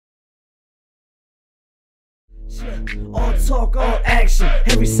All talk, all action.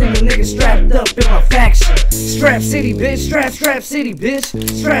 Every single nigga strapped up in my faction. Strap city, bitch. Strap city, bitch.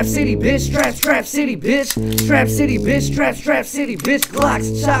 Strap city, bitch. Strap city, bitch. Strap city, bitch. Strap city, bitch. Glocks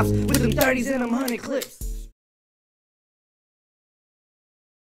and chops with them 30s and them 100 clips.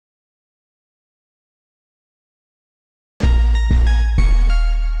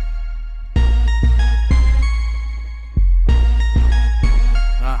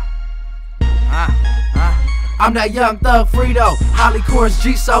 I'm that young thug Frito, Holly Course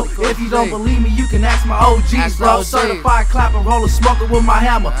G. So if you don't believe me, you can ask my OGs, bro. Certified clapper, roller, smoking with my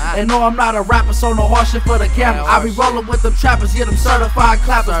hammer. And no, I'm not a rapper, so no hard shit for the camera. I be rolling with them trappers, yeah, them certified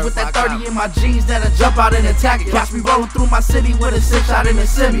clappers. With that 30 in my jeans that'll jump out and attack it. Catch me rolling through my city with a 6-shot in the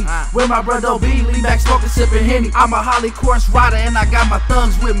semi. With my brother B, lean back smoking, sipping Henny. I'm a Holly Course rider and I got my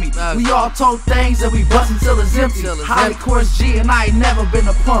thugs with me. We all told things and we bustin' till it's empty. Holly Course G and I ain't never been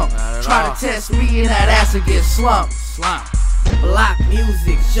a pump. Try to test me and that ass will get slump. Block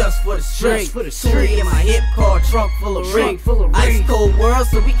music just for the street. Toolie in my hip car, trunk full of rings. Ice cold world,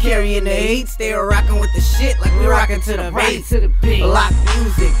 so we carrying the heat. Stay rocking with the shit like we rocking to the beat. Block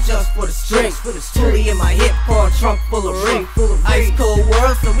music just for the street. Toolie in my hip car, trunk full of rings. Ice cold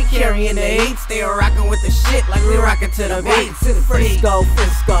world, so we carrying the heat. Stay rocking with the shit like we rocking to the beat. Frisco,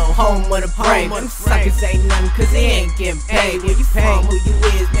 home with a brain. Them suckers ain't nothing cause they ain't getting paid. When you from, who you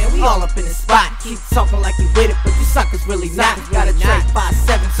is, man, we all up in the spot. Keep talking like you with it, but you suckers really not. Got a trade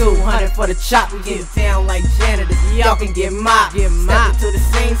 5'7", 200 for the chop. We get down like janitors, y'all can get mopped. Step into the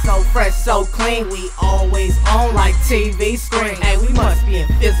scene so fresh, so clean. We always on like TV screen. Hey, we must be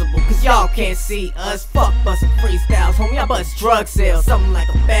invisible, cause y'all can't see us. Fuck bustin' freestyles, homie, I bust drug sales. Something like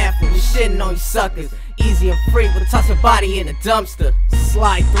a bathroom, we shitting on you suckers. Easy and free, with a toss your body in the dumpster.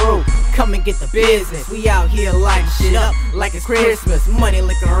 Slide through, come and get the business. We out here lighting shit up like it's Christmas. Money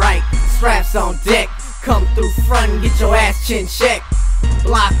looking right, straps on deck. Come through front and get your ass chin checked.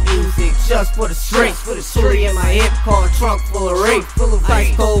 Block music just for the street. Toolie in my hip car, trunk full of reef.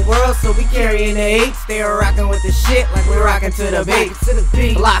 Ice cold world, so we carrying the heat. Stay rocking with the shit like we rocking to the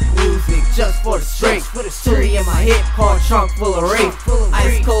beat. Block music just for the street. Toolie in my hip car, trunk full of reef.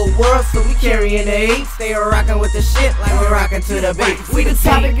 Ice cold world, so we carrying the heat. Stay rocking with the shit like we rocking to the beat. We the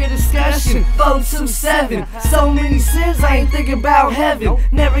topic of discussion, 427. So many sins, I ain't thinking about heaven.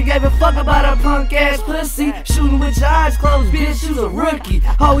 Never gave a fuck about a punk ass pussy. Shooting with your eyes closed, bitch, you's a rookie.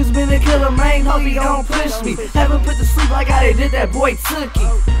 Always been a killer, man, hope he gon' push me. Haven't put to sleep like how they did that boy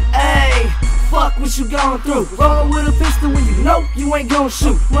Tookie. Ayy, fuck what you going through. Rollin' with a pistol when you know you ain't gon'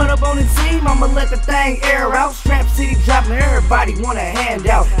 shoot. Run up on the team, I'ma let the thing air out. Strap city dropping, everybody want a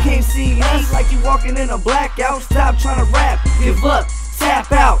handout. Can't see us like you walking in a blackout. Stop trying to rap, give up,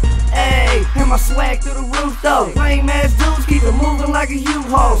 tap out. Ayy, and my swag through the roof though. Lame ass dudes keep it moving like a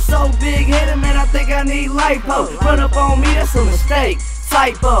U-Haul. So big headed, man, I think I need lipo. Run up on me, that's a mistake.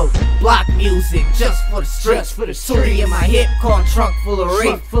 Typo. Block music just for the street. Toolie in my hip car, trunk full of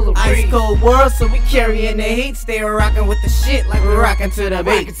reef. Ice cold world, so we carrying the heat. Stay rocking with the shit like we rocking to the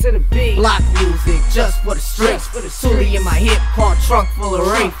beat. Block music just for the street. Toolie in my hip car, trunk full of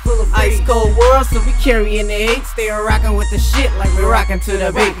reef. Ice cold world, so we carrying the heat. Stay rocking with the shit like we rocking to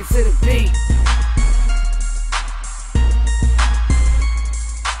the beat.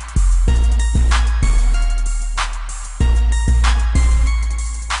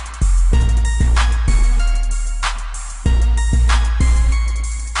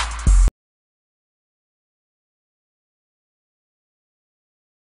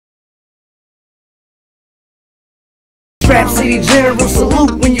 Trap City General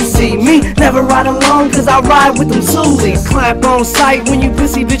salute when you see me. Never ride alone cause I ride with them toolies. Clap on sight when you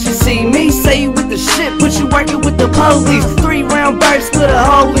pussy bitches see me. Say you with the shit but you working with the police. 3-round burst, put a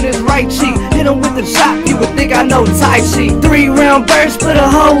hole in his right cheek. Hit him with the chop, you would think I know Tai Chi. 3-round burst, put a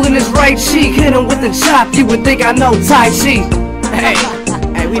hole in his right cheek. Hit him with the chop, you would think I know Tai Chi.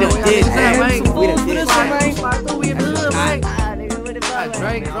 Hey, we done did that. We done did that. We in the hood, man.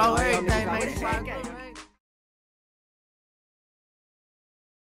 Drake, bro, everything, man.